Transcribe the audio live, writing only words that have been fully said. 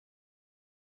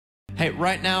Hey,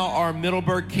 right now our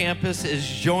Middleburg campus is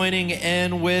joining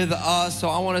in with us, so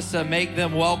I want us to make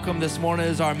them welcome this morning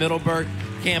as our Middleburg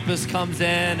campus comes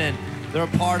in and they're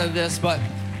a part of this. But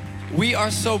we are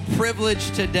so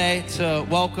privileged today to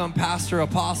welcome Pastor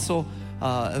Apostle,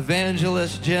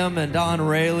 Evangelist Jim and Don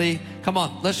Rayleigh. Come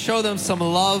on, let's show them some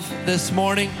love this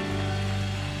morning.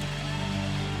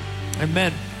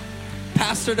 Amen.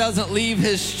 Pastor doesn't leave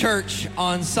his church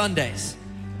on Sundays,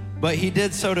 but he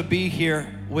did so to be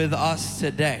here with us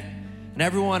today. And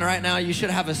everyone right now, you should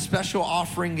have a special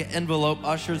offering envelope.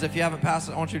 Ushers, if you haven't passed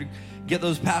it, I want you to get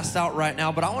those passed out right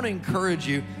now. But I want to encourage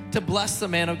you to bless the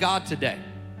man of God today.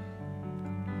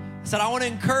 I said, I want to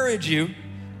encourage you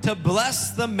to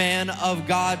bless the man of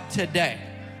God today.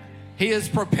 He has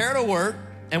prepared a word,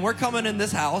 and we're coming in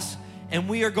this house, and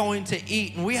we are going to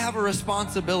eat. And we have a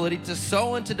responsibility to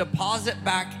sow and to deposit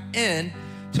back in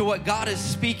to what God is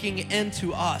speaking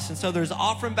into us. And so there's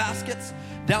offering baskets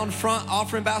down front,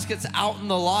 offering baskets out in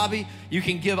the lobby. You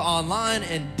can give online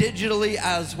and digitally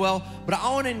as well. But I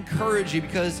want to encourage you,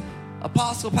 because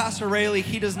Apostle Pastor Rayleigh,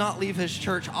 he does not leave his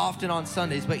church often on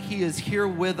Sundays, but he is here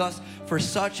with us for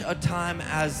such a time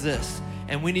as this.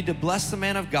 And we need to bless the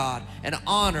man of God and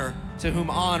honor to whom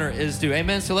honor is due.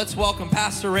 Amen. So let's welcome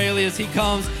Pastor Rayleigh as he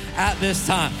comes at this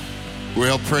time.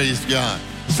 Well, praise God.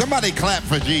 Somebody clap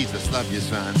for Jesus. Love you,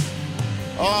 son.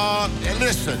 And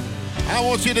listen, I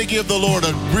want you to give the Lord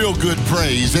a real good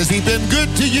praise. Has he been good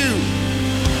to you?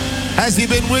 Has he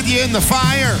been with you in the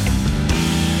fire?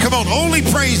 Come on, only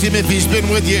praise him if he's been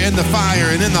with you in the fire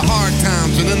and in the hard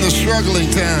times and in the struggling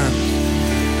times.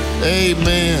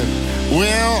 Amen.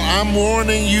 Well, I'm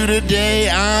warning you today,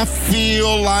 I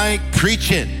feel like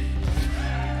preaching.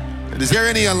 Is there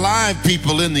any alive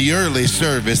people in the early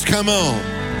service? Come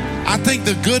on. I think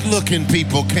the good-looking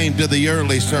people came to the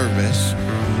early service.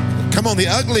 Come on, the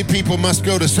ugly people must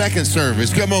go to second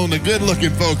service. Come on, the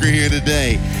good-looking folk are here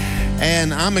today.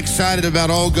 And I'm excited about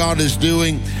all God is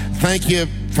doing. Thank you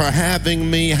for having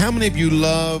me. How many of you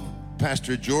love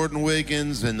Pastor Jordan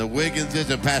Wiggins and the Wigginses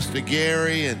and Pastor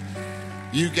Gary? And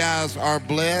you guys are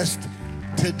blessed.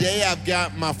 Today I've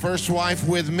got my first wife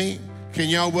with me. Can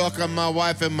y'all welcome my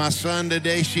wife and my son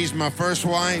today? She's my first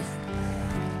wife.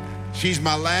 She's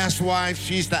my last wife.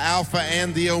 She's the Alpha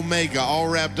and the Omega, all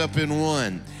wrapped up in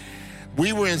one.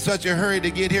 We were in such a hurry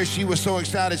to get here. She was so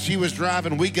excited she was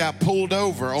driving. We got pulled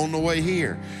over on the way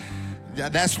here.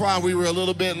 That's why we were a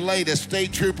little bit late. A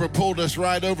state trooper pulled us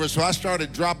right over. So I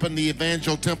started dropping the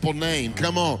Evangel Temple name.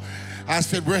 Come on. I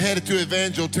said, we're headed to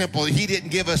Evangel Temple. He didn't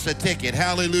give us a ticket.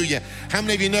 Hallelujah. How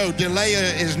many of you know delay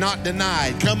is not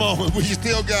denied? Come on. We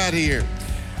still got here.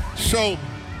 So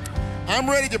I'm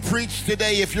ready to preach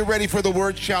today. If you're ready for the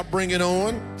word, shout, bring it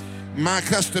on. My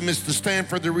custom is to stand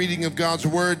for the reading of God's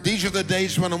word. These are the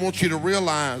days when I want you to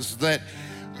realize that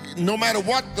no matter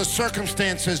what the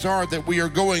circumstances are that we are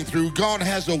going through, God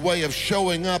has a way of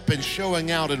showing up and showing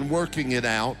out and working it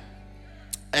out.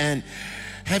 And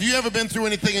have you ever been through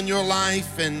anything in your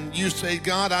life and you say,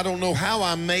 God, I don't know how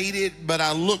I made it, but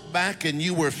I look back and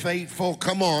you were faithful?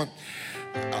 Come on.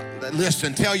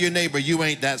 Listen, tell your neighbor you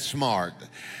ain't that smart.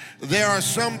 There are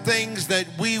some things that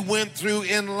we went through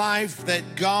in life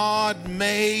that God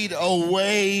made a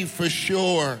way for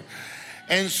sure.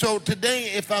 And so today,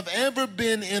 if I've ever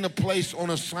been in a place on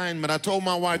assignment, I told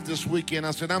my wife this weekend,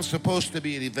 I said, I'm supposed to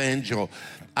be an evangel.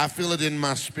 I feel it in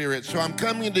my spirit. So I'm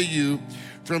coming to you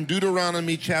from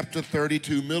Deuteronomy chapter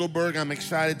 32. Middleburg, I'm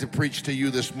excited to preach to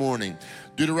you this morning.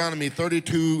 Deuteronomy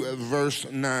 32, verse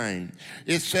 9.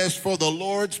 It says, for the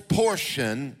Lord's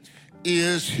portion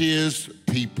is his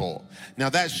people. Now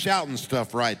that's shouting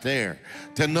stuff right there,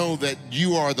 to know that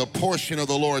you are the portion of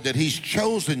the Lord, that he's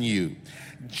chosen you.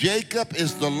 Jacob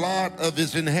is the lot of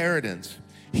his inheritance.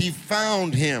 He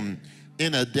found him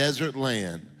in a desert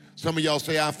land. Some of y'all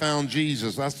say, I found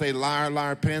Jesus. I say, liar,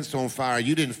 liar, pants on fire.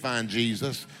 You didn't find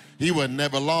Jesus. He was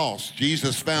never lost.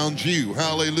 Jesus found you.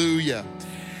 Hallelujah.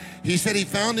 He said he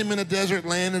found him in a desert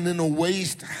land and in a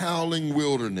waste, howling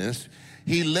wilderness.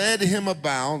 He led him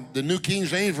about. The New King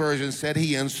James Version said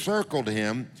he encircled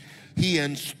him. He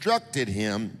instructed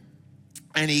him.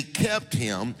 And he kept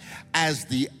him as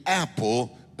the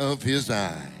apple of his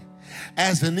eye.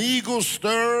 As an eagle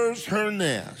stirs her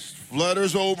nest,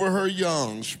 flutters over her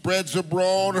young, spreads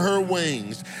abroad her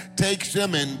wings, takes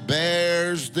them and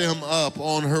bears them up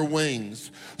on her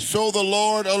wings. So the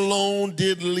Lord alone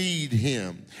did lead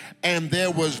him, and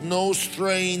there was no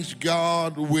strange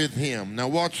God with him. Now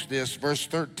watch this, verse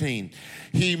 13.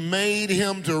 He made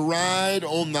him to ride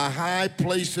on the high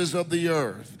places of the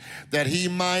earth, that he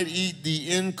might eat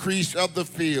the increase of the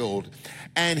field.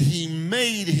 And he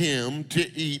made him to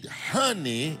eat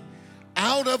honey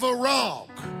out of a rock,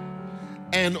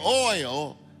 and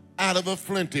oil out of a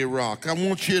flinty rock. I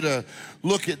want you to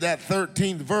look at that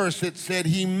 13th verse. It said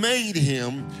he made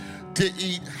him to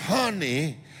eat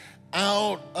honey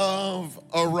out of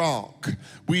a rock.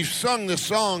 We've sung the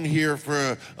song here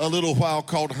for a little while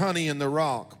called Honey in the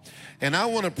Rock. And I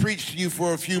want to preach to you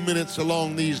for a few minutes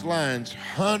along these lines.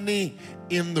 Honey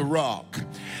in the rock.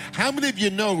 How many of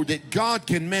you know that God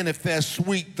can manifest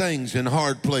sweet things in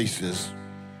hard places?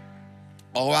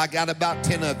 Oh, I got about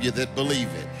 10 of you that believe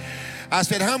it. I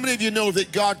said, how many of you know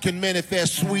that God can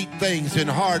manifest sweet things in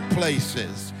hard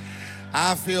places?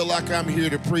 I feel like I'm here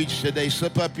to preach today.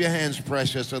 Slip up your hands,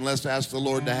 precious, and let's ask the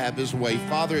Lord to have his way.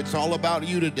 Father, it's all about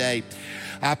you today.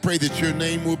 I pray that your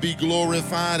name will be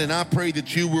glorified, and I pray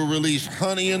that you will release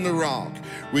honey in the rock.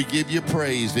 We give you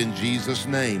praise in Jesus'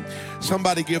 name.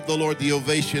 Somebody give the Lord the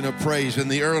ovation of praise in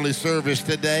the early service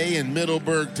today in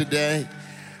Middleburg today.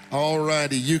 All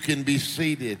righty, you can be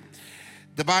seated.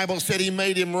 The Bible said he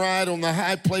made him ride on the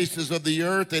high places of the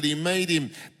earth, that he made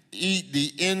him eat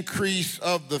the increase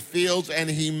of the fields, and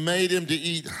he made him to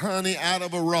eat honey out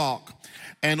of a rock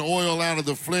and oil out of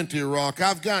the flinty rock.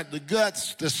 I've got the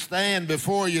guts to stand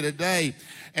before you today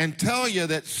and tell you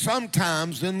that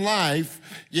sometimes in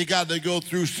life you got to go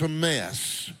through some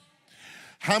mess.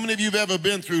 How many of you have ever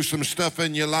been through some stuff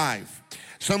in your life?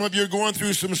 Some of you are going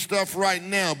through some stuff right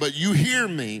now, but you hear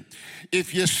me.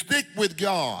 If you stick with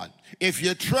God, if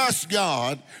you trust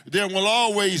God, there will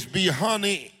always be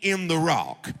honey in the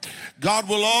rock. God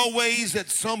will always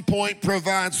at some point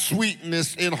provide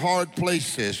sweetness in hard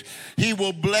places. He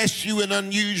will bless you in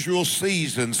unusual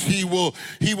seasons. He will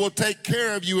take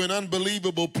care of you in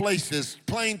unbelievable places.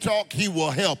 Plain talk, he will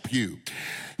help you.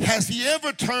 Has he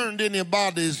ever turned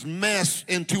anybody's mess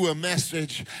into a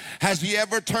message? Has he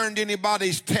ever turned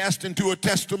anybody's test into a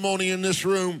testimony in this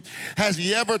room? Has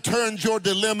he ever turned your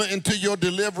dilemma into your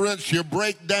deliverance, your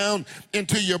breakdown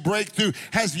into your breakthrough?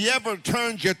 Has he ever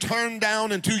turned your turn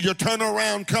down into your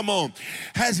turnaround? Come on.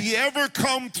 Has he ever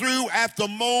come through at the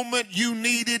moment you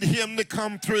needed him to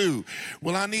come through?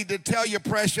 Well, I need to tell you,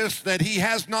 precious, that he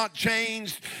has not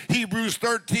changed. Hebrews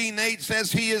 13:8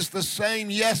 says he is the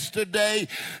same yesterday,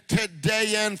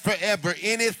 today, and forever.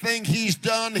 Anything he's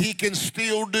done, he can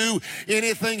still do.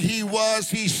 Anything he was,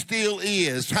 he still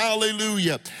is.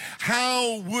 Hallelujah.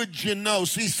 How would you know?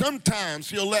 See, sometimes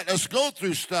he'll let us go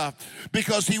through stuff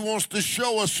because he wants to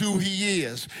show us who he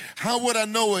is. How would I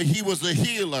know he was a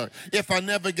healer if I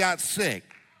never got sick?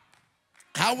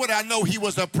 How would I know he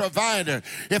was a provider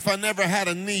if I never had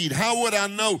a need? How would I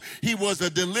know he was a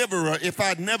deliverer if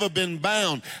I'd never been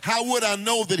bound? How would I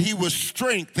know that he was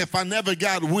strength if I never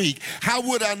got weak? How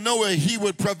would I know he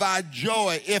would provide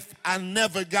joy if I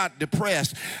never got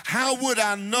depressed? How would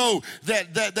I know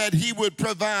that he would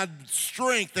provide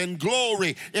strength and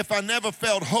glory if I never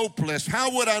felt hopeless?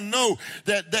 How would I know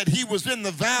that he was in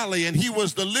the valley and he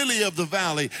was the lily of the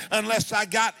valley unless I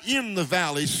got in the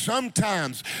valley?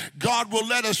 Sometimes God will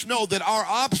let us know that our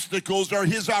obstacles are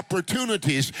his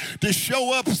opportunities to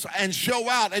show up and show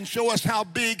out and show us how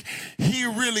big he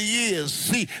really is.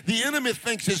 See, the enemy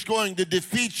thinks it's going to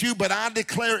defeat you, but I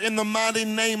declare in the mighty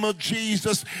name of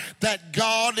Jesus that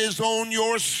God is on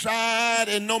your side,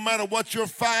 and no matter what you're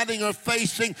fighting or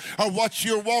facing or what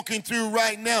you're walking through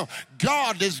right now,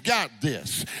 God has got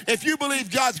this. If you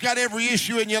believe God's got every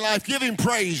issue in your life, give him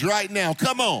praise right now.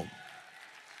 Come on.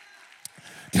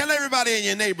 Tell everybody in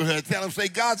your neighborhood, tell them, say,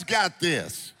 God's got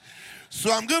this.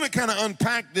 So I'm going to kind of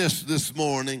unpack this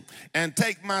morning and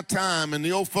take my time, and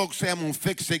the old folks say I'm going to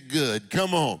fix it good.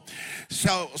 Come on.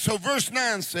 So verse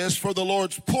 9 says, for the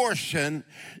Lord's portion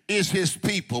is his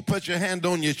people. Put your hand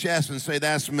on your chest and say,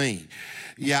 that's me.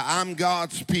 Yeah, I'm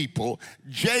God's people.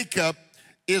 Jacob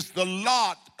is the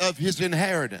lot of his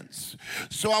inheritance.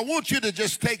 So I want you to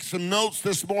just take some notes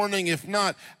this morning. If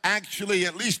not, actually,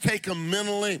 at least take them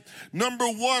mentally. Number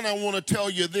one, I want to tell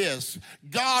you this.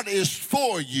 God is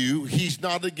for you. He's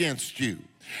not against you.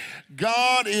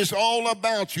 God is all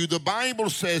about you. The Bible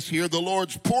says here, the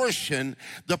Lord's portion,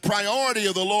 the priority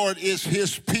of the Lord is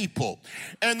his people.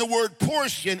 And the word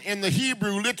portion in the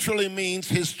Hebrew literally means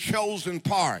his chosen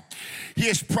part,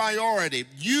 his priority.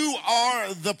 You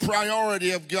are the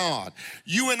priority of God.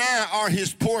 You and I are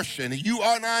his portion. You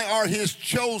and I are his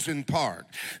chosen part.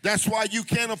 That's why you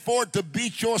can't afford to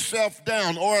beat yourself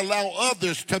down or allow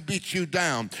others to beat you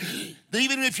down.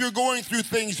 Even if you're going through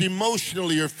things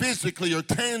emotionally or physically or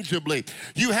tangibly, uncomfortably.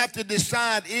 You have to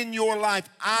decide in your life,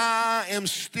 I am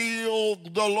still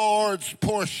the Lord's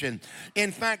portion.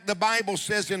 In fact, the Bible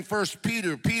says in 1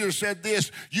 Peter, Peter said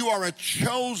this, you are a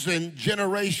chosen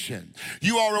generation.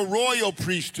 You are a royal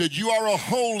priesthood. You are a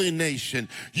holy nation.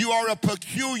 You are a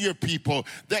peculiar people,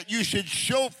 that you should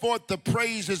show forth the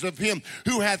praises of him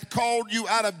who hath called you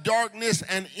out of darkness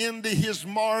and into his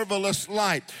marvelous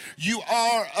light. You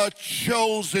are a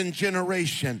chosen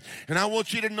generation. And I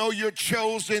want you to know you're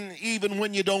chosen even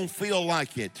when you don't feel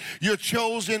like it. You're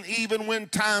chosen even when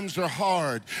times are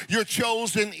hard. You're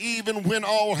chosen even when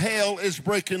all hell is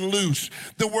breaking loose.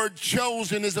 The word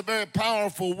chosen is a very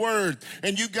powerful word,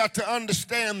 and you got to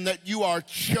understand that you are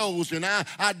chosen.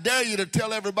 I dare you to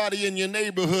tell everybody in your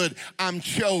neighborhood, I'm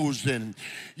chosen.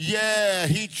 Yeah,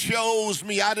 he chose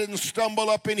me. I didn't stumble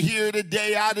up in here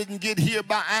today. I didn't get here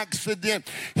by accident.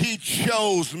 He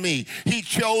chose me. He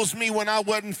chose me when I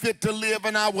wasn't fit to live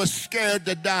and I was scared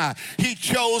to die. He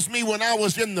chose me when I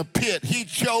was in the pit. He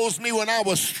chose me when I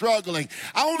was struggling.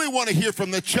 I only want to hear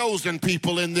from the chosen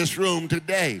people in this room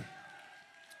today.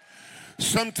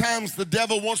 Sometimes the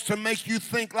devil wants to make you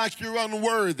think like you're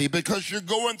unworthy because you're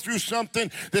going through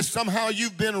something that somehow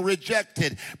you've been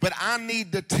rejected. But I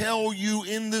need to tell you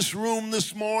in this room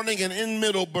this morning and in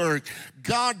Middleburg,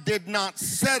 God did not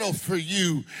settle for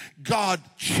you. God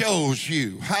chose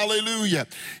you. Hallelujah.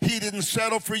 He didn't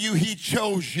settle for you. He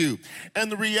chose you.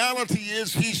 And the reality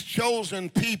is he's chosen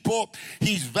people.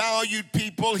 He's valued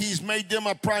people. He's made them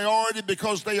a priority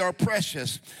because they are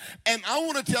precious. And I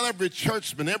want to tell every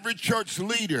churchman, every church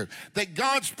leader, that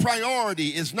God's priority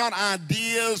is not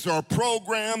ideas or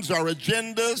programs or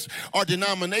agendas or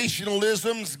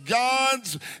denominationalisms.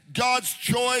 God's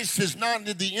choice is not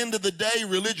at the end of the day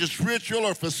religious ritual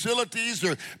or facilities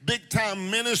or big-time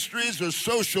ministries or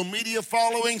social media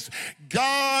followings.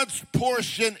 God's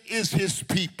portion is his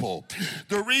people.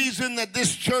 The reason that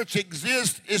this church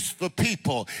exists is for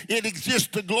people. It exists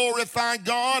to glorify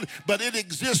God, but it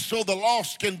exists so the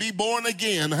lost can be born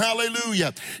again.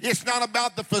 Hallelujah. It's not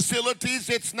about the facilities.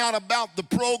 It's not about the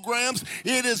programs.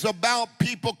 It is about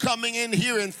people coming in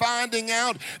here and finding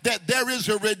out that there is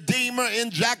a Redeemer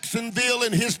in Jacksonville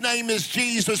and his name is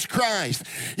Jesus Christ.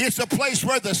 It's a place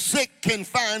where the sick can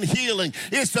find healing.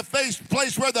 It's a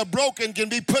place where the broken can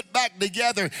be put back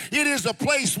together. It is a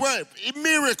place where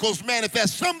miracles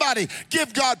manifest. Somebody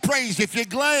give God praise if you're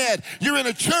glad you're in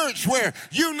a church where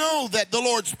you know that the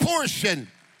Lord's portion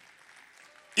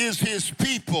is his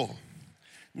people.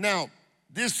 Now,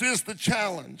 this is the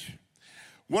challenge.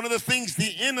 One of the things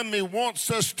the enemy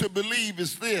wants us to believe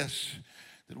is this,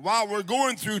 that while we're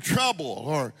going through trouble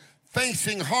or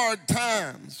facing hard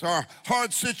times or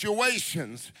hard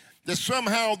situations, that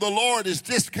somehow the Lord is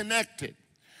disconnected.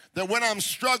 That when I'm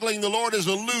struggling, the Lord is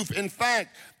aloof. In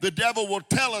fact, the devil will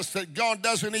tell us that God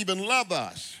doesn't even love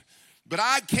us. But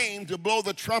I came to blow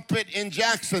the trumpet in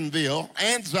Jacksonville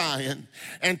and Zion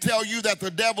and tell you that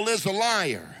the devil is a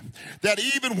liar. That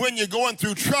even when you're going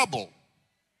through trouble,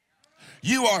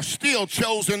 you are still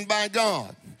chosen by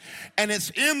God. And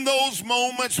it's in those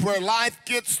moments where life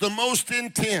gets the most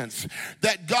intense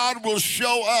that God will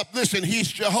show up. Listen, he's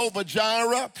Jehovah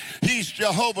Jireh, he's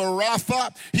Jehovah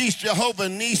Rapha, he's Jehovah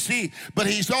Nisi, but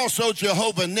he's also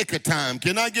Jehovah Nick of Time.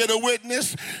 Can I get a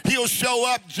witness? He'll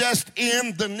show up just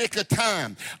in the nick of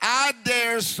time. I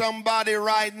dare somebody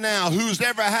right now who's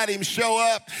ever had him show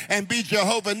up and be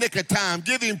Jehovah Nick of Time.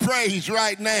 Give him praise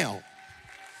right now.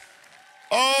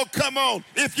 Oh, come on.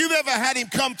 If you've ever had him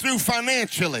come through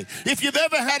financially, if you've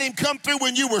ever had him come through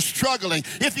when you were struggling,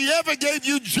 if he ever gave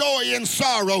you joy in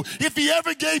sorrow, if he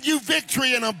ever gave you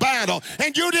victory in a battle,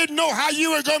 and you didn't know how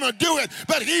you were going to do it,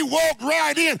 but he walked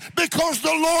right in because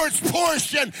the Lord's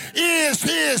portion is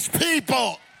his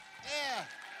people.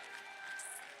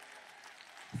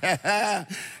 Yeah.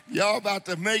 Y'all about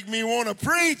to make me want to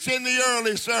preach in the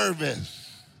early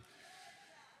service.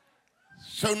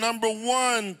 So number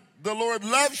one, the Lord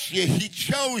loves you. He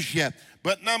chose you.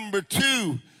 But number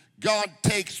two, God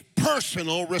takes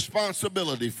personal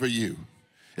responsibility for you.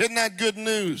 Isn't that good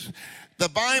news? The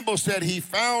Bible said he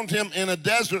found him in a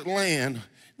desert land.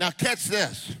 Now catch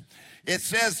this. It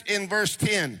says in verse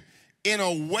 10, in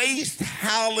a waste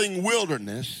howling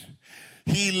wilderness,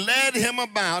 he led him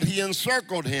about, he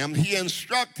encircled him, he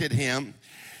instructed him,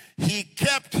 he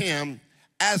kept him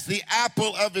as the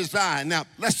apple of his eye. Now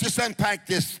let's just unpack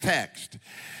this text.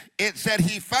 It said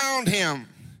he found him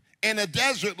in a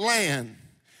desert land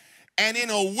and in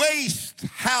a waste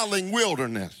howling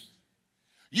wilderness.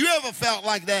 You ever felt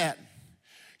like that?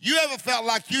 You ever felt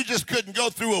like you just couldn't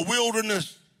go through a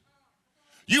wilderness?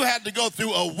 You had to go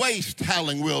through a waste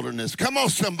howling wilderness. Come on,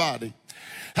 somebody.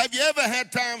 Have you ever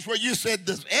had times where you said,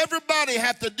 does everybody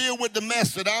have to deal with the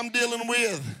mess that I'm dealing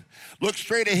with? Look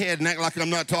straight ahead and act like I'm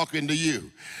not talking to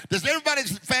you. Does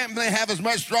everybody's family have as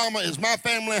much drama as my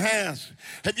family has?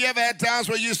 Have you ever had times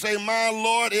where you say, my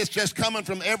Lord, it's just coming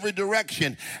from every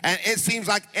direction, and it seems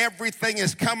like everything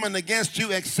is coming against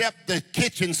you except the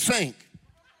kitchen sink?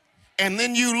 And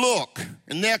then you look,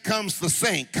 and there comes the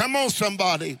sink. Come on,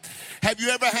 somebody. Have you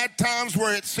ever had times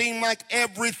where it seemed like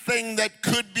everything that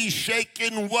could be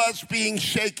shaken was being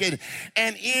shaken?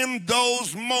 And in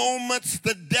those moments,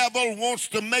 the devil wants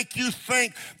to make you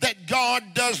think that God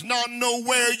does not know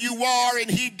where you are and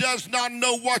he does not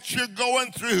know what you're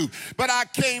going through. But I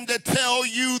came to tell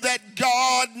you that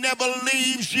God never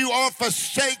leaves you or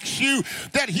forsakes you,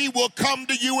 that he will come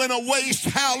to you in a waste,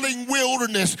 howling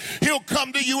wilderness. He'll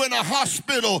come to you in a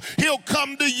hospital. He'll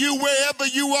come to you wherever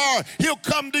you are. He'll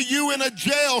come to you in a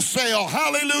jail cell.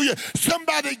 Hallelujah.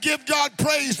 Somebody give God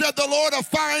praise that the Lord will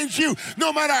find you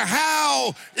no matter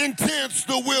how intense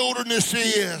the wilderness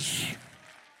is.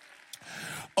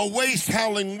 A waste,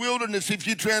 howling wilderness, if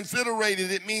you transliterate it,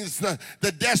 it means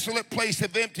the desolate place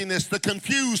of emptiness, the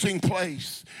confusing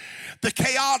place, the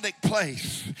chaotic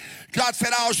place. God said,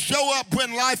 I'll show up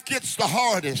when life gets the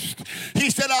hardest. He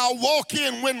said, I'll walk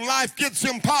in when life gets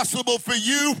impossible for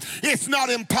you. It's not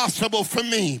impossible for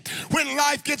me. When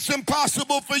life gets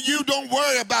impossible for you, don't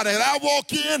worry about it. I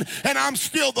walk in and I'm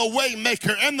still the way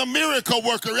maker and the miracle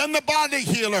worker and the body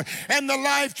healer and the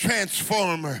life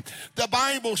transformer. The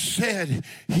Bible said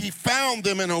he found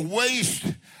them in a waste,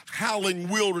 howling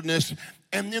wilderness.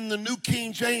 And then the New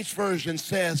King James Version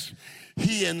says,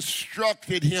 he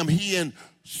instructed him, he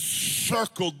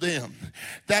encircled them.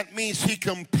 That means he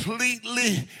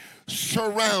completely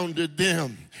surrounded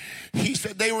them. He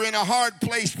said they were in a hard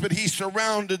place, but he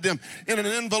surrounded them in an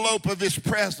envelope of his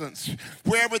presence.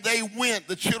 Wherever they went,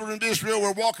 the children of Israel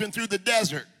were walking through the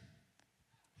desert.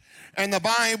 And the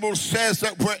Bible says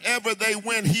that wherever they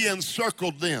went, he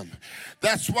encircled them.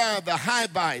 That's why the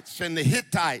Hivites and the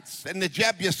Hittites and the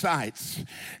Jebusites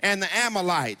and the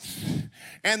Amalekites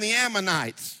and the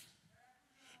Ammonites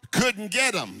couldn't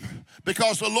get them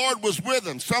because the Lord was with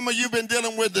them. Some of you have been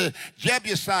dealing with the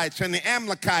Jebusites and the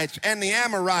Amalekites and the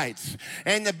Amorites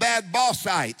and the bad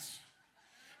bossites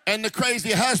and the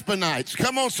crazy husbandites.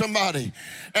 Come on, somebody.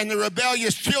 And the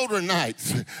rebellious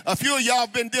childrenites. A few of y'all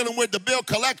have been dealing with the bill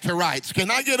collectorites. Can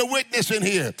I get a witness in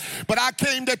here? But I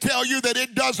came to tell you that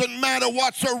it doesn't matter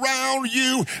what's around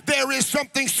you. There is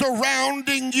something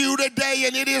surrounding you today,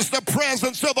 and it is the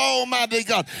presence of Almighty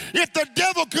God. If the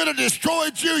devil could have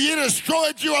destroyed you, he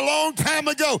destroyed you a long time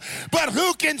ago. But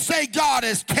who can say God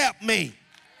has kept me?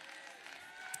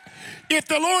 If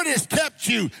the Lord has kept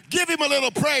you, give him a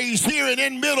little praise here and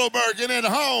in Middleburg and at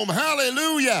home.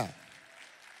 Hallelujah.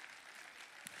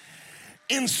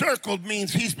 Encircled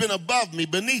means he's been above me,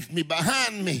 beneath me,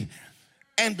 behind me,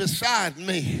 and beside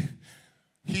me.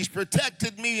 He's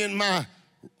protected me in my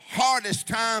hardest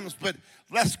times, but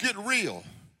let's get real.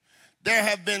 There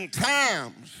have been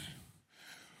times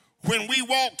when we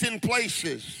walked in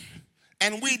places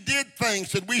and we did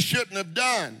things that we shouldn't have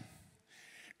done.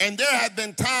 And there have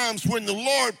been times when the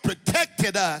Lord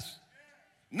protected us,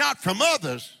 not from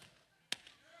others,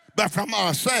 but from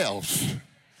ourselves.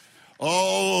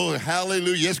 Oh,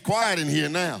 hallelujah. It's quiet in here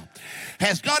now.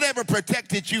 Has God ever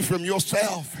protected you from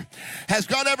yourself? Has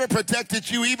God ever protected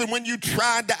you even when you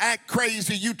tried to act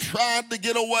crazy? You tried to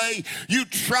get away. You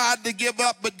tried to give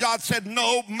up, but God said,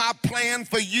 no, my plan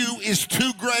for you is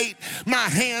too great. My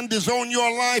hand is on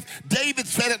your life. David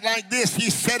said it like this. He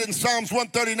said in Psalms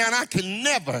 139, I can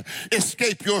never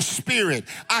escape your spirit.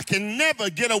 I can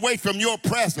never get away from your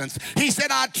presence. He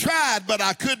said, I tried, but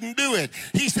I couldn't do it.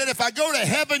 He said, if I go to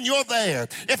heaven, you're there.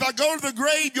 If I go to the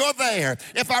grave, you're there.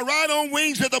 If I ride on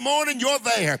wings of the morning, you're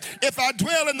there. If I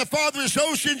dwell in the farthest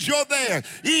oceans, you're there.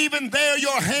 Even there,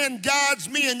 your hand guides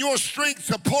me and your strength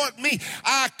support me.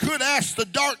 I could ask the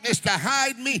darkness to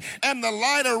hide me and the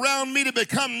light around me to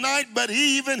become night, but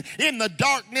even in the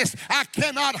darkness, I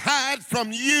cannot hide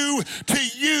from you. To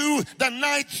you, the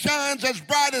night shines as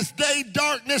bright as day.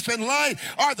 Darkness and light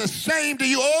are the same to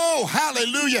you. Oh,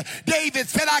 hallelujah. David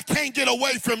said, I can't get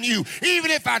away from you.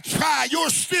 Even if I try, you're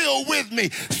still with me.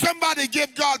 Somebody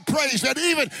give God praise that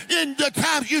even in the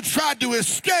times you tried to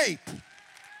escape,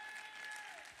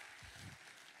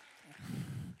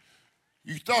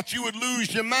 you thought you would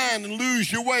lose your mind and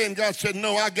lose your way, and God said,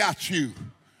 no, I got you.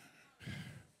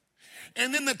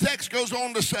 And then the text goes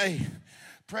on to say,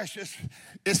 precious,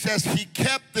 it says he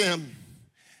kept them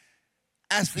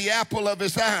as the apple of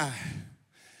his eye.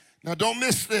 Now don't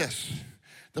miss this.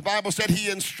 The Bible said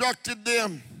he instructed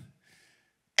them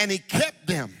and he kept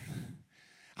them.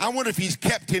 I wonder if he's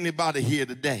kept anybody here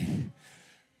today.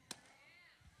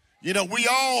 You know, we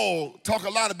all talk a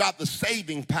lot about the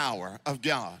saving power of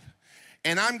God.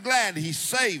 And I'm glad he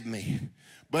saved me.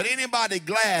 But anybody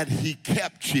glad he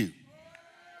kept you?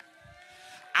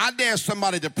 I dare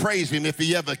somebody to praise him if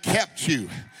he ever kept you.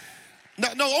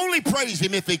 No, only praise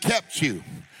him if he kept you.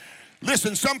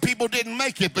 Listen, some people didn't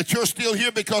make it, but you're still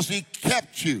here because he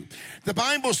kept you. The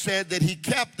Bible said that he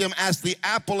kept them as the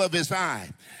apple of his eye.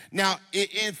 Now,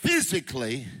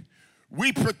 physically,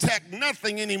 we protect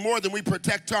nothing any more than we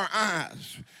protect our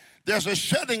eyes. There's a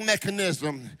shutting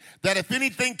mechanism that if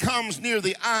anything comes near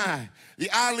the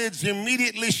eyelids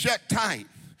immediately shut tight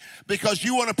because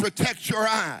you want to protect your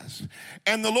eyes.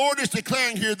 And the Lord is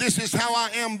declaring here, this is how I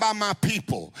am by my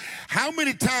people. How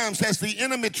many times has the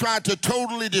enemy tried to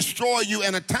totally destroy you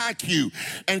and attack you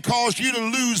and cause you to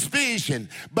lose vision?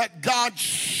 But God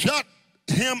shut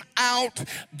him out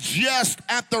just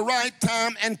at the right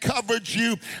time and covered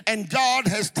you, and God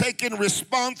has taken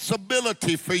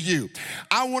responsibility for you.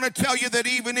 I want to tell you that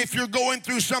even if you're going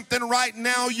through something right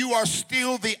now, you are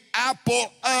still the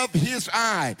apple of his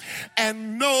eye,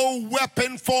 and no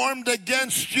weapon formed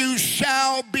against you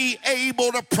shall be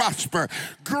able to prosper.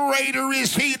 Greater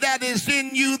is he that is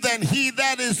in you than he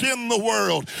that is in the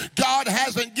world. God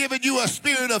hasn't given you a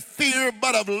spirit of fear,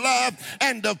 but of love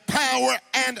and of power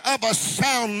and of a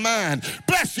sound mind.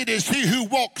 Blessed is he who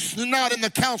walks not in the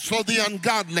counsel of the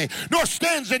ungodly, nor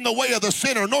stands in the way of the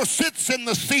sinner, nor sits in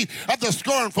the seat of the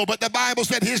scornful. But the Bible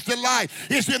said his delight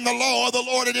is in the law of the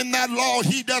Lord, and in that law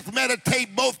he doth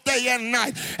meditate both day and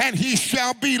night. And he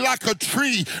shall be like a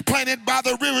tree planted by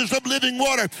the rivers of living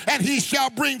water, and he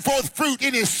shall bring forth fruit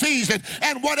in his season,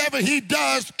 and whatever he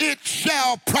does, it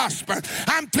shall prosper.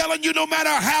 I'm telling you, no matter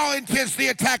how intense the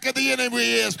attack of the enemy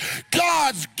is,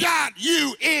 God's got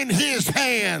you in his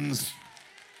hands.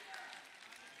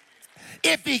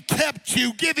 If he kept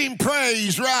you, give him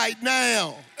praise right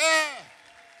now.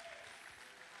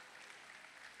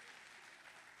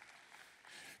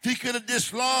 If he could have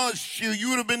dislodged you, you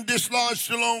would have been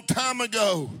dislodged a long time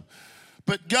ago.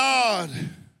 But God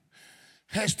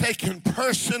has taken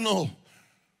personal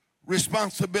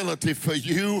responsibility for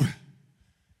you.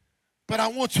 But I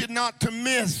want you not to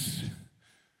miss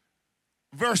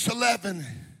verse 11.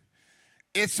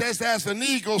 It says, as an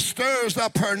eagle stirs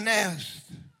up her nest,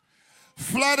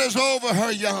 flutters over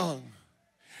her young,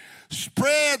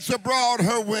 spreads abroad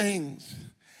her wings,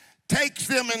 takes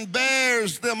them and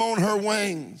bears them on her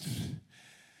wings.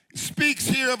 It speaks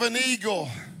here of an eagle.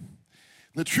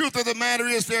 The truth of the matter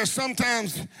is there are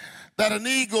sometimes that an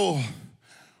eagle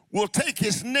will take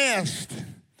his nest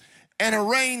and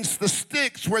arrange the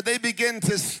sticks where they begin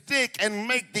to stick and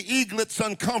make the eaglets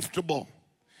uncomfortable.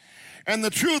 And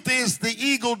the truth is the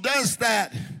eagle does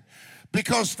that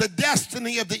because the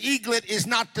destiny of the eaglet is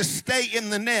not to stay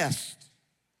in the nest.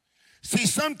 See,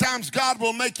 sometimes God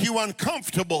will make you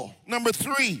uncomfortable. Number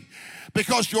 3,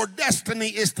 because your destiny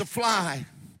is to fly.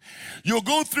 You'll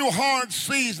go through hard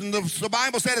seasons. The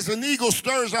Bible said as an eagle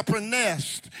stirs up her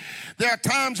nest. There are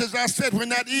times, as I said, when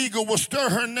that eagle will stir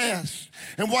her nest.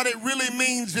 And what it really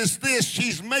means is this: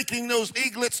 she's making those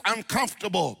eaglets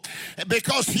uncomfortable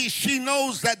because she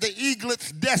knows that the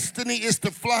eaglet's destiny is to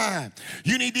fly.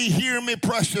 You need to hear me,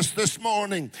 precious, this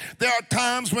morning. There are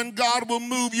times when God will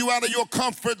move you out of your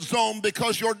comfort zone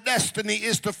because your destiny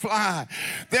is to fly.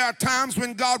 There are times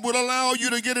when God will allow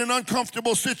you to get in an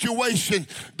uncomfortable situation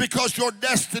because your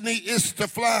destiny is to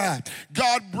fly.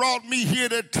 God brought me here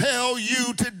to tell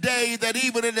you today that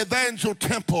even in Evangel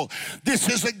Temple, this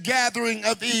is a gathering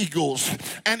of eagles,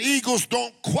 and eagles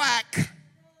don't quack,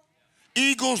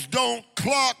 eagles don't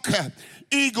cluck,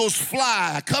 eagles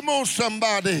fly. Come on,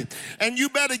 somebody, and you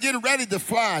better get ready to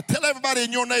fly. Tell everybody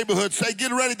in your neighborhood, say,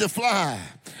 get ready to fly.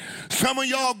 Some of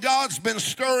y'all, God's been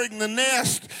stirring the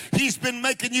nest. He's been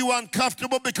making you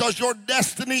uncomfortable because your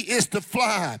destiny is to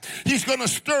fly. He's going to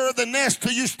stir the nest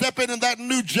till you step into that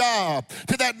new job,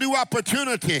 to that new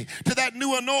opportunity, to that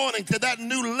new anointing, to that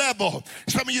new level.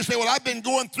 Some of you say, well, I've been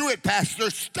going through it, Pastor.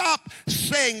 Stop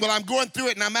saying, well, I'm going through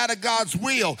it and I'm out of God's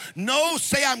will. No,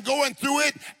 say I'm going through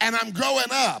it and I'm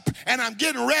growing up and I'm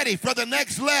getting ready for the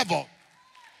next level.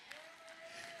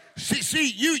 See,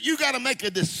 you got to make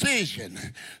a decision.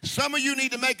 Some of you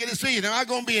need to make a decision. Am I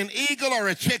going to be an eagle or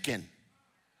a chicken?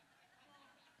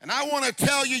 And I want to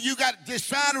tell you, you got to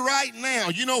decide right now.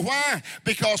 You know why?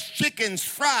 Because chickens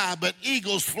fry, but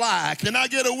eagles fly. Can I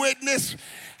get a witness?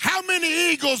 How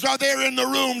many eagles are there in the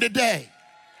room today?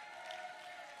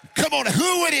 Come on,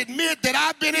 who would admit that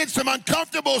I've been in some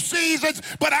uncomfortable seasons,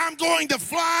 but I'm going to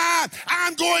fly.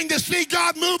 I'm going to see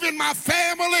God move in my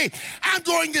family. I'm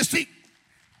going to see.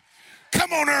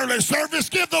 Come on, early service.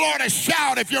 Give the Lord a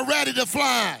shout if you're ready to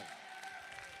fly.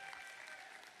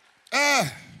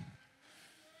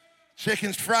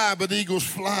 Chickens fry, but eagles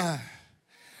fly.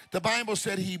 The Bible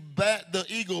said the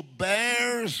eagle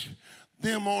bears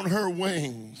them on her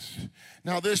wings.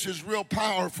 Now, this is real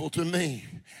powerful to me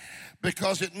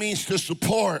because it means to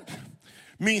support,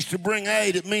 means to bring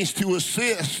aid, it means to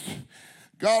assist.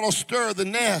 God will stir the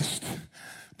nest,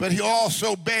 but he'll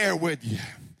also bear with you.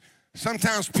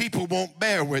 Sometimes people won't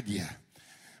bear with you,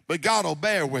 but God will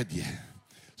bear with you.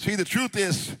 See, the truth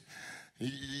is,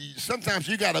 sometimes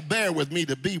you got to bear with me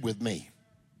to be with me.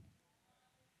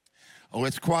 Oh,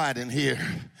 it's quiet in here.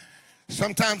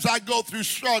 Sometimes I go through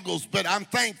struggles, but I'm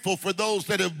thankful for those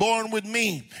that have borne with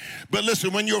me. But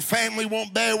listen, when your family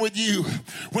won't bear with you,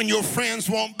 when your friends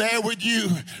won't bear with you,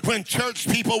 when church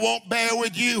people won't bear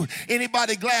with you,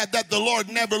 anybody glad that the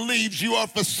Lord never leaves you or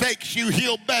forsakes you?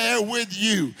 He'll bear with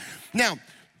you. Now,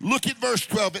 look at verse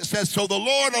 12. It says, so the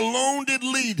Lord alone did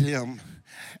lead him,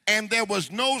 and there was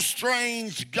no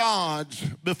strange gods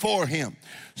before him.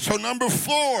 So number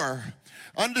 4,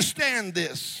 understand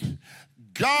this.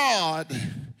 God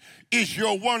is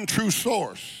your one true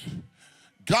source.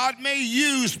 God may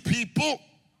use people.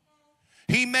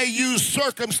 He may use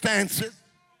circumstances.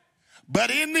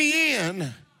 But in the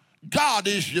end, God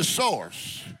is your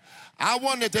source. I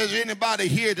wonder if there's anybody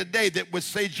here today that would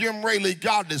say, Jim Raley,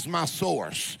 God is my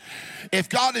source. If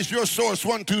God is your source,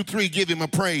 1, 2, 3, give him a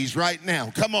praise right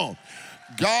now. Come on.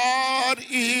 God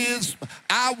is,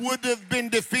 I would have been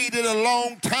defeated a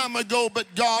long time ago, but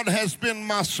God has been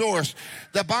my source.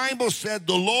 The Bible said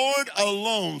the Lord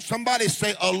alone, somebody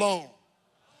say alone.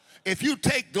 If you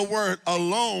take the word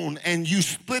alone and you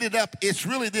split it up, it's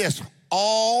really this,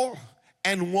 all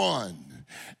and one.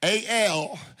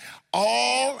 A-L,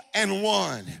 all and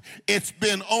one. It's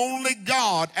been only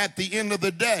God at the end of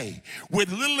the day. With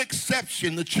little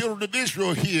exception, the children of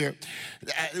Israel here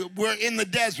were in the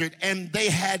desert and they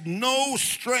had no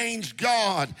strange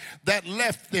God that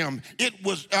left them.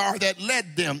 That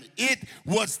led them. It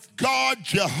was God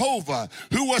Jehovah,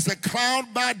 who was a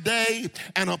cloud by day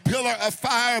and a pillar of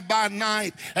fire by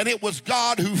night. And it was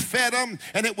God who fed them,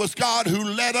 and it was God who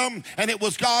led them, and it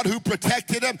was God who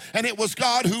protected them, and it was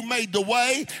God who made the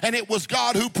way, and it was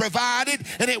God who provided,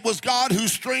 and it was God who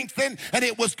strengthened, and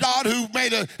it was God who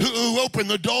who opened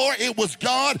the door. It was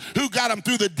God who got them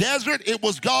through the desert. It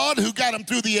was God who got them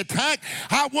through the attack.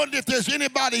 I wonder if there's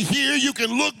anybody here, you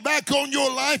can look back on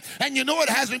your life and you know it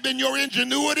hasn't been your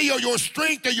ingenuity or your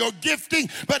strength or your gifting,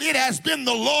 but it has been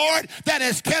the Lord that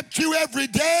has kept you every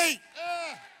day.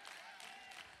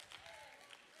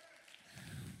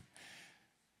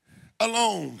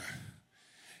 Alone.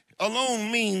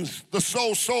 Alone means the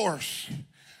sole source.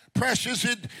 Precious,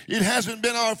 it hasn't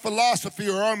been our philosophy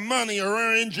or our money or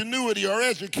our ingenuity or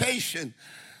education,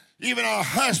 even our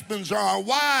husbands or our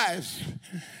wives.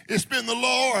 It's been the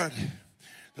Lord.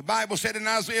 The Bible said in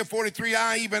Isaiah 43,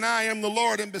 even I am the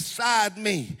Lord, and beside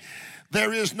me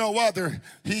there is no other.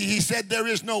 He said there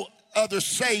is no other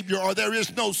Savior, or there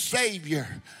is no Savior.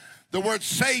 The word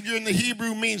Savior in the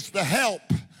Hebrew means the help,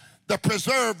 the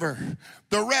preserver,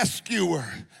 the rescuer.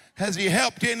 Has he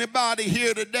helped anybody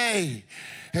here today?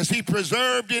 Has he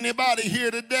preserved anybody here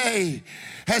today?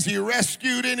 Has he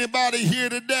rescued anybody here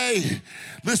today?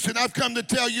 Listen, I've come to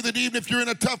tell you that even if you're in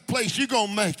a tough place, you're going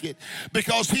to make it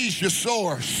because he's your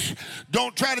source.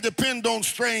 Don't try to depend on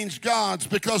strange gods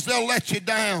because they'll let you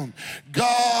down.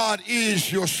 God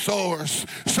is your source.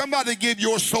 Somebody give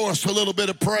your source a little bit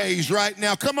of praise right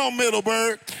now. Come on,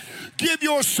 Middleburg. Give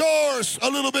your source a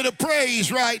little bit of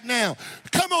praise right now.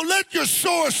 Come on, let your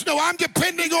source know I'm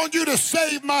depending on you to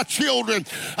save my children.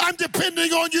 I'm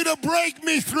depending on you to break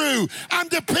me through. I'm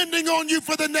depending on you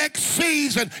for the next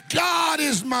season. God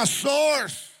is my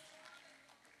source.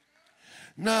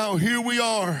 Now, here we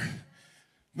are.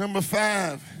 Number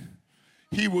 5,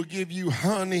 he will give you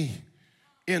honey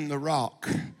in the rock.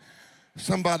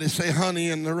 Somebody say honey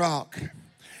in the rock.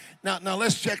 Now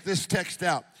let's check this text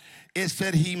out. It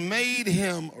said he made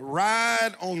him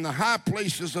ride on the high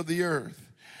places of the earth,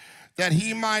 that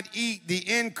he might eat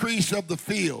the increase of the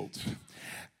fields.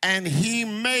 And he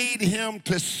made him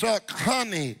to suck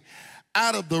honey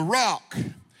out of the rock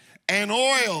and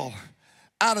oil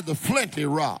out of the flinty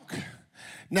rock.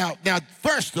 Now,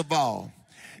 first of all,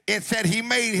 it said he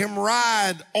made him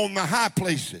ride on the high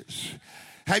places.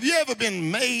 Have you ever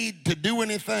been made to do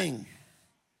anything?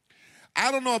 I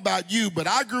don't know about you, but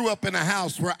I grew up in a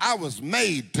house where I was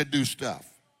made to do stuff.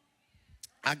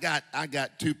 I got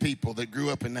 2 people that grew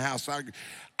up in the house.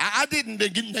 I didn't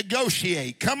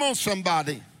negotiate. Come on,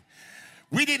 somebody.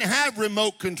 We didn't have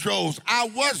remote controls. I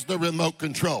was the remote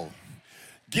control.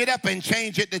 get up and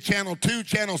change it to channel 2,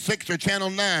 channel 6, or channel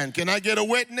 9. Can I get a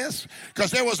witness?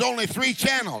 Because there was only 3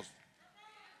 channels.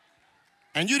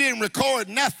 And you didn't record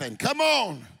nothing. Come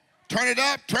on. Turn it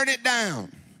up, turn it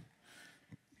down.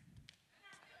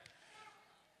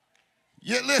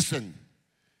 Yeah, listen.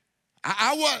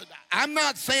 I'm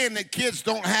not saying that kids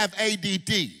don't have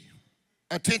ADD,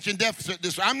 attention deficit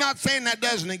disorder. I'm not saying that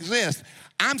doesn't exist.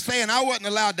 I'm saying I wasn't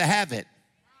allowed to have it.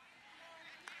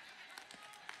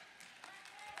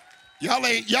 Y'all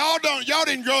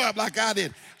didn't grow up like I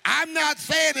did. I'm not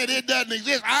saying that it doesn't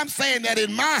exist. I'm saying that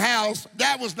in my house,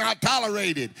 that was not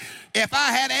tolerated. If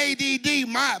I had ADD,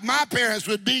 my parents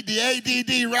would beat the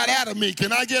ADD right out of me.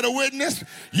 Can I get a witness?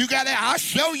 You got it. I'll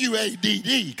show you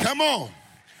ADD. Come on.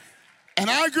 And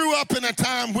I grew up in a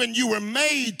time when you were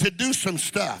made to do some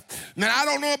stuff. Now, I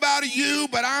don't know about you,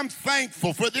 but I'm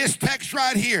thankful for this text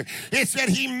right here. It said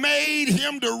he made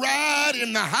him to ride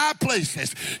in the high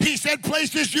places. He said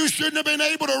places you shouldn't have been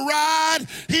able to ride.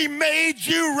 He made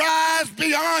you rise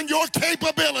beyond your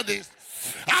capabilities.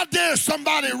 I dare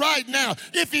somebody right now,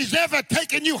 if he's ever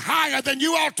taken you higher than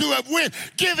you ought to have went,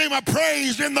 give him a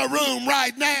praise in the room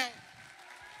right now.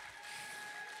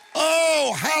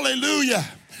 Oh, hallelujah.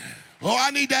 Oh,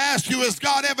 I need to ask you, has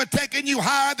God ever taken you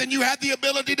higher than you had the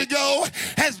ability to go?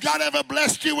 Has God ever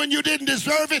blessed you when you didn't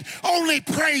deserve it? Only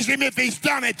praise him if he's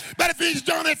done it. But if he's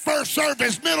done it first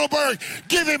service, Middleburg,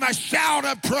 give him a shout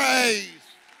of praise.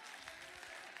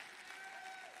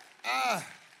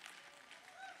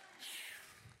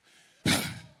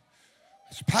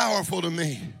 It's powerful to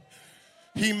me.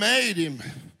 He made him.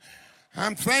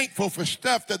 I'm thankful for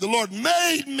stuff that the Lord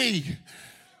made me.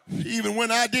 Even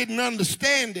when I didn't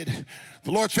understand it,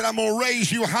 the Lord said, I'm going to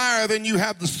raise you higher than you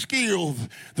have the skill,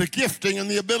 the gifting, and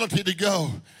the ability to go.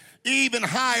 Even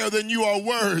higher than you are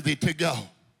worthy to go.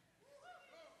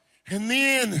 And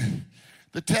then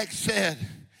the text said,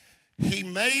 he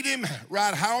made him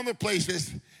ride high on the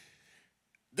places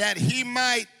that he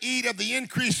might eat of the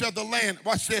increase of the land.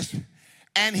 Watch this.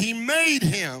 And he made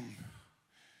him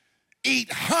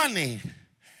eat honey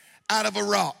out of a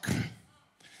rock.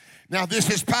 Now, this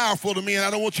is powerful to me, and I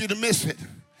don't want you to miss it,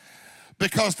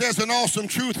 because there's an awesome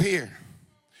truth here.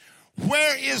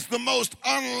 Where is the most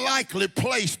unlikely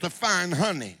place to find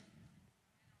honey?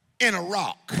 In a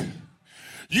rock.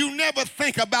 You never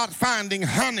think about finding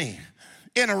honey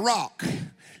in a rock.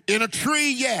 In a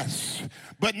tree, yes,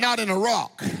 but not in a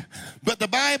rock. But the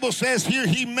Bible says here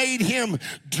he made him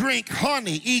drink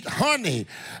honey, eat honey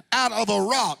out of a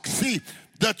rock. See,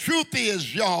 the truth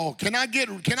is, y'all, can I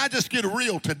just get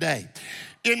real today?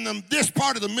 In this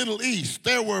part of the Middle East,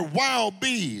 there were wild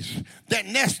bees that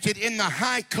nested in the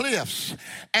high cliffs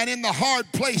and in the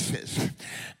hard places.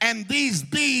 And these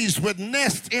bees would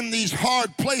nest in these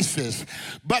hard places,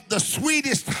 but the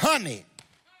sweetest honey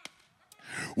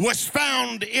was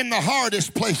found in the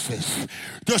hardest places.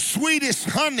 The sweetest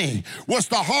honey was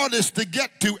the hardest to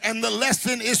get to, and the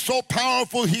lesson is so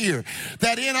powerful here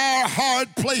that in our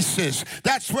hard places,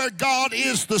 that's where God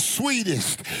is the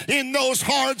sweetest. In those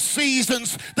hard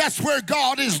seasons, that's where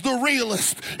God is the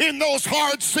realest. In those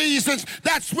hard seasons,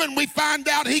 that's when we find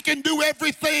out he can do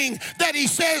everything that he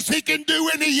says he can do,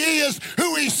 and he is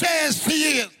who he says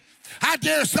he is. I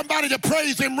dare somebody to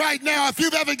praise him right now if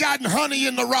you've ever gotten honey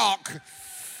in the rock.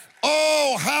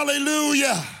 Oh,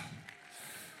 hallelujah.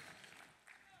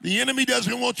 The enemy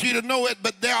doesn't want you to know it,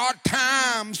 but there are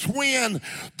times when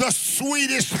the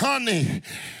sweetest honey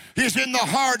is in the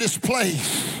hardest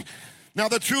place. Now,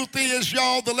 the truth is,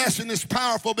 y'all, the lesson is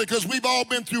powerful because we've all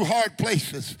been through hard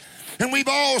places. And we've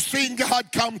all seen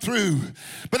God come through.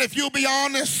 But if you'll be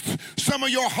honest, some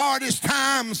of your hardest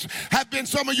times have been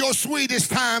some of your sweetest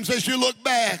times as you look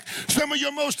back. Some of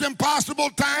your most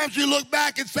impossible times, you look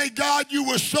back and say, God, you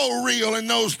were so real in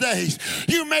those days.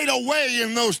 You made a way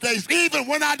in those days. Even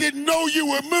when I didn't know you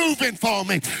were moving for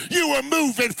me, you were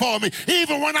moving for me.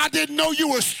 Even when I didn't know you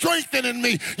were strengthening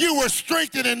me, you were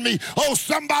strengthening me. Oh,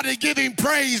 somebody give him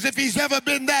praise if he's ever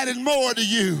been that and more to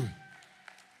you.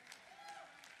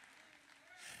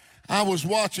 I was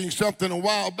watching something a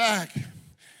while back,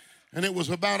 and it was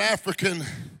about African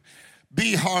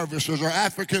bee harvesters or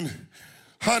African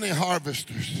honey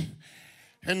harvesters.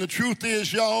 And the truth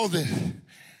is, y'all, that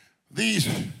these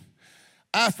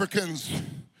Africans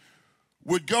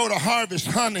would go to harvest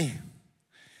honey,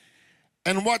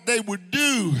 and what they would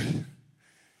do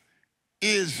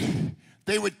is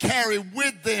they would carry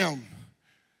with them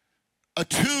a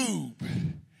tube,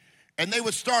 and they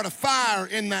would start a fire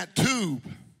in that tube.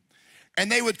 And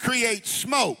they would create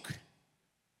smoke.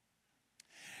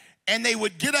 And they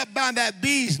would get up by that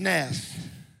bee's nest.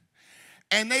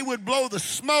 And they would blow the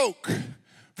smoke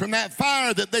from that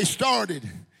fire that they started.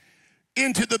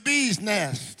 into the bee's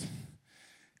nest,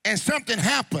 and something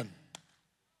happened.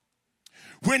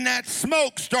 When that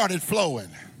smoke started flowing,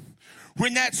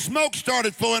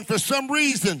 for some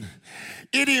reason,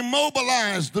 it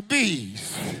immobilized the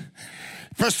bees.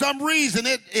 For some reason,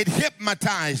 it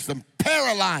hypnotized them,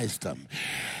 paralyzed them.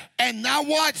 And now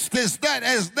watch this, that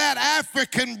as that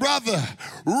African brother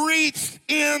reached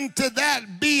into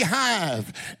that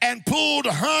beehive and pulled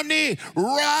honey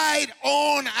right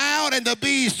on out, and the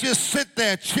bees just sit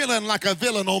there chilling like a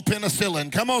villain on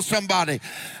penicillin. Come on, somebody.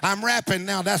 I'm rapping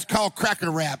now. That's called cracker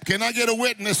rap. Can I get a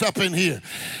witness up in here?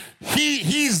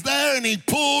 He's there and he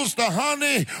pulls the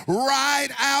honey right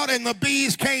out, and the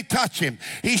bees can't touch him.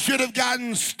 He should have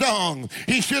gotten stung.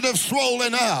 He should have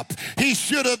swollen up. He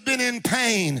should have been in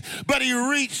pain. But he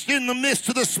reached in the midst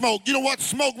of the smoke. You know what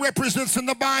smoke represents in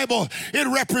the Bible? It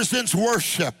represents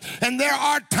worship. And there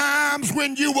are times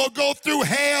when you will go through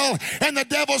hell and the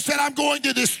devil said, I'm going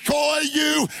to destroy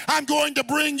you. I'm going to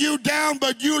bring you down.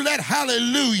 But you let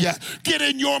hallelujah get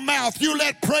in your mouth. You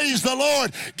let praise the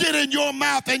Lord get in your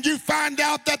mouth, and you find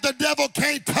out that the devil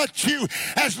can't touch you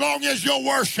as long as you're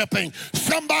worshiping.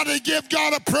 Somebody give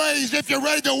God a praise if you're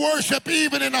ready to worship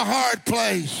even in a hard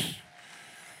place.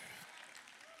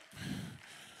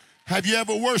 Have you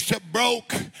ever worshiped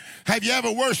broke? Have you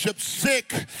ever worshiped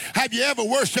sick? Have you ever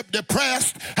worshiped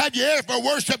depressed? Have you ever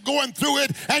worshiped going through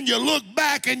it and you look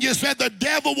back and you said, the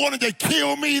devil wanted to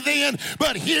kill me then,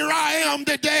 but here I am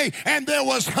today, and there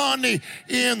was honey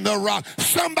in the rock.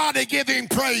 Somebody give him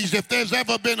praise if there's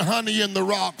ever been honey in the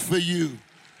rock for you.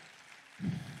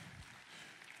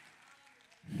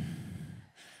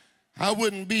 I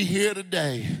wouldn't be here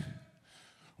today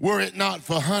were it not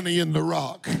for honey in the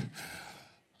rock.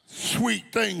 Sweet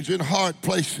things in hard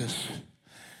places.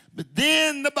 But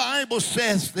then the Bible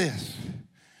says this.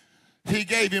 He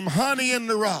gave him honey in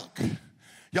the rock.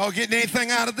 Y'all getting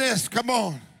anything out of this? Come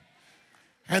on.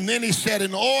 And then he said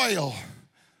in oil.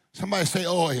 Somebody say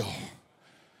oil.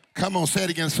 Come on, say it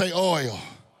again. Say oil.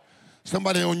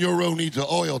 Somebody on your row needs an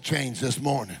oil change this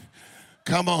morning.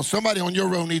 Come on, somebody on your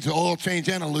row needs an oil change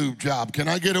and a lube job. Can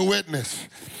I get a witness?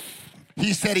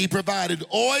 He said he provided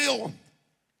oil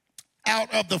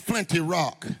out of the flinty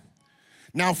rock.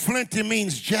 Now, flinty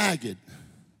means jagged.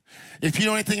 If you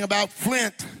know anything about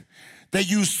flint, they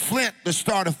used flint to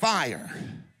start a fire.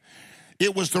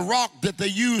 It was the rock that they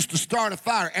used to start a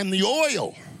fire. And the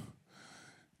oil,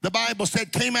 the Bible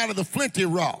said, came out of the flinty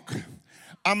rock.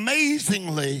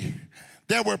 Amazingly,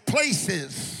 there were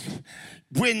places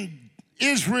when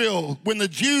the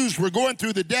Jews were going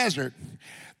through the desert,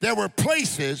 there were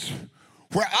places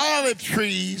where olive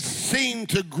trees seemed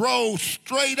to grow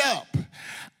straight up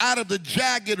out of the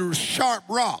jagged or sharp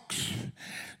rocks.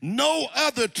 No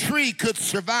other tree could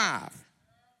survive,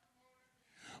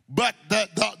 but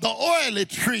the oily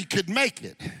tree could make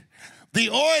it. The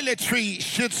oily tree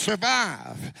should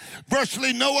survive.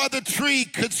 Virtually no other tree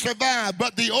could survive,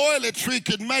 but the oily tree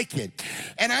could make it.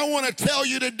 And I want to tell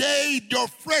you today, your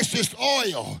freshest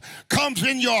oil comes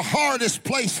in your hardest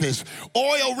places.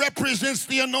 Oil represents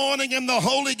the anointing and the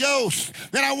Holy Ghost.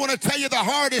 Then I want to tell you the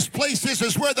hardest places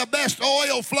is where the best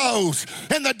oil flows.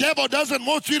 And the devil doesn't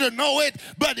want you to know it,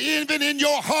 but even in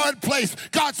your hard place,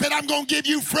 God said, I'm going to give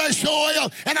you fresh oil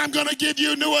and I'm going to give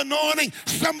you new anointing.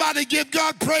 Somebody give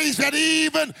God praise that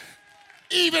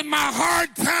even my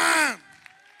hard time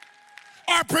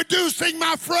are producing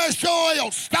my fresh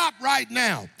oil. Stop right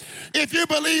now. If you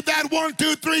believe that, 1,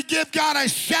 2, 3, give God a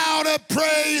shout of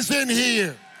praise in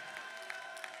here.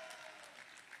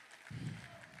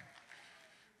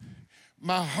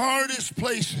 My hardest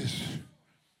places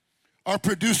are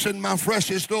producing my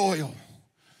freshest oil.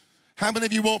 How many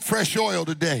of you want fresh oil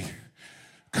today?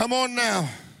 Come on now.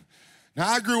 Now,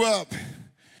 I grew up.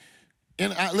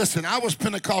 Listen, I was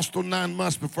Pentecostal 9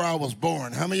 months before I was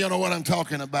born. How many of y'all know what I'm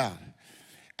talking about?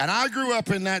 And I grew up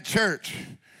in that church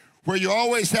where you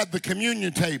always had the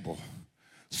communion table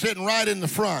sitting right in the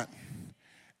front.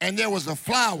 And there was a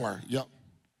flower. Yep.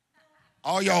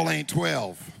 All y'all ain't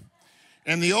 12.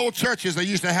 In the old churches, they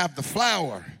used to have the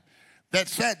flower that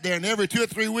sat there, and every 2 or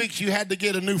 3 weeks you had to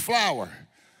get a new flower.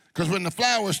 Because when the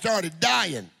flowers started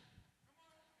dying,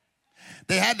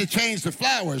 they had to change the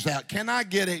flowers out. Can I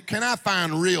get it? Can I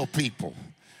find real people?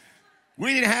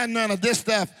 We didn't have none of this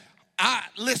stuff.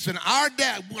 Listen,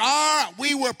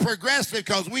 we were progressive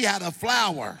because we had a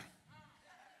flower.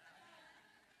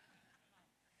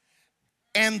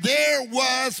 And there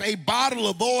was a bottle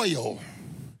of oil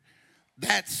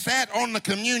that sat on the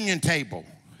communion table.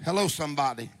 Hello,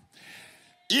 somebody.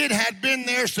 It had been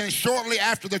there since shortly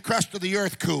after the crust of the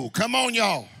earth cooled. Come on,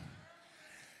 y'all.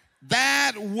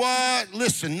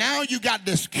 Listen, now you got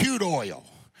this cute oil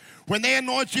When they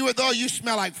anoint you with oil, you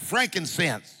smell like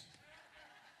frankincense.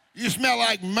 You smell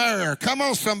like myrrh. Come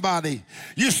on, somebody.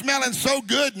 You're smelling so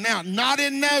good now. Not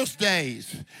in those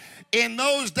days. In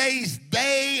those days,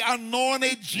 they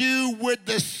anointed you with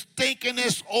the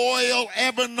stinkingest oil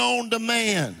ever known to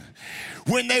man.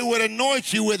 When they would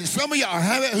anoint you with it, some of y'all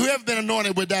who have been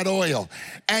anointed with that oil,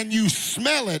 and you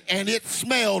smell it, and it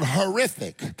smelled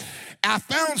horrific. I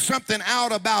found something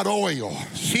out about oil.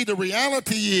 See, the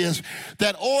reality is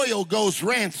that oil goes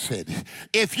rancid.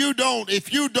 If you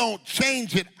don't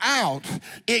change it out,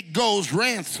 it goes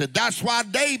rancid. That's why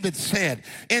David said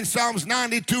in Psalms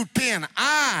 92:10,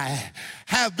 I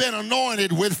have been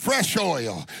anointed with fresh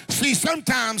oil. See,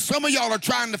 sometimes some of y'all are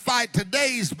trying to fight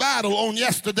today's battle on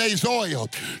yesterday's oil.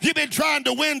 You've been trying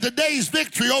to win today's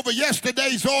victory over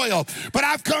yesterday's oil. But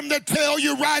I've come to tell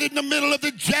you right in the middle of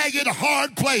the jagged,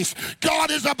 hard place,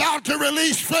 God is about to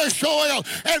release fresh oil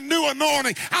and new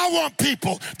anointing. I want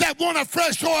people that want a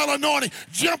fresh oil anointing.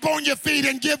 Jump on your feet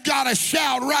and give God a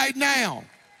shout right now.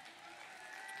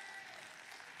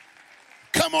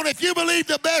 Come on, if you believe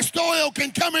the best oil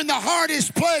can come in the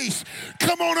hardest place,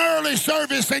 come on early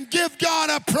service and give God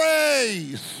a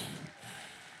praise.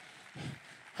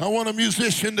 I want a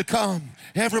musician to come.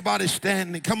 Everybody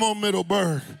standing. Come on,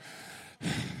 Middleburg.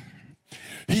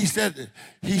 He said,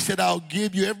 I'll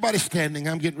give you, everybody standing.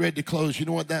 I'm getting ready to close. You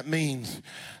know what that means?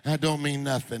 That don't mean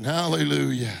nothing.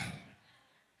 Hallelujah.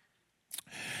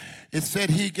 It said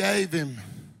he gave him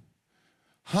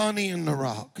honey in the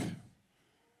rock.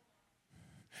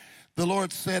 The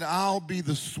Lord said, I'll be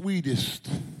the sweetest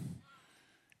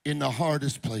in the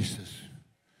hardest places.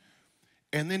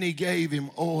 And then he gave him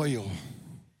oil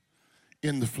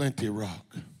in the flinty rock.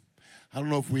 I don't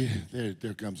know if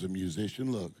there comes a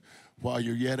musician. Look, while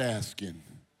you're yet asking,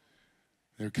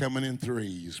 they're coming in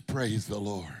threes. Praise the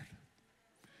Lord.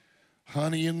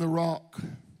 Honey in the rock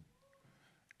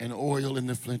and oil in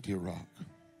the flinty rock.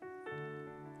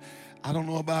 I don't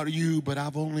know about you, but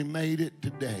I've only made it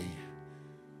today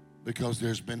because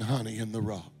there's been honey in the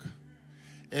rock.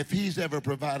 If he's ever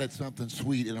provided something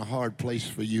sweet in a hard place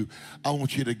for you, I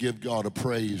want you to give God a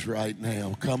praise right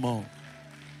now. Come on.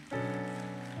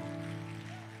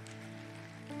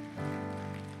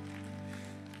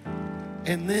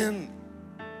 And then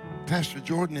Pastor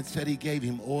Jordan had said he gave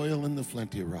him oil in the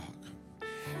flinty rock.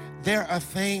 There are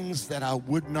things that I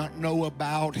would not know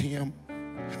about him.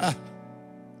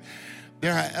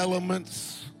 There are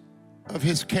elements of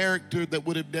his character that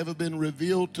would have never been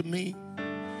revealed to me.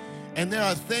 And there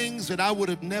are things that I would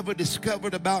have never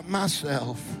discovered about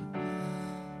myself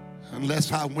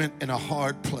unless I went in a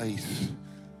hard place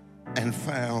and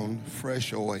found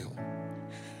fresh oil.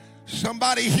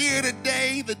 Somebody here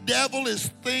today, the devil is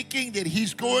thinking that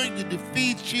he's going to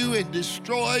defeat you and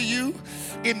destroy you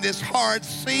in this hard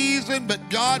season, but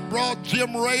God brought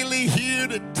Jim Raley here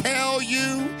to tell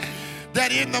you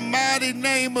that in the mighty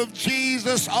name of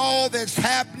Jesus, all that's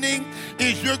happening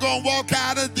is you're going to walk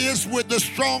out of this with the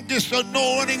strongest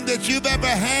anointing that you've ever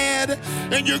had,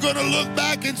 and you're going to look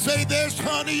back and say, there's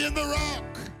honey in the rock.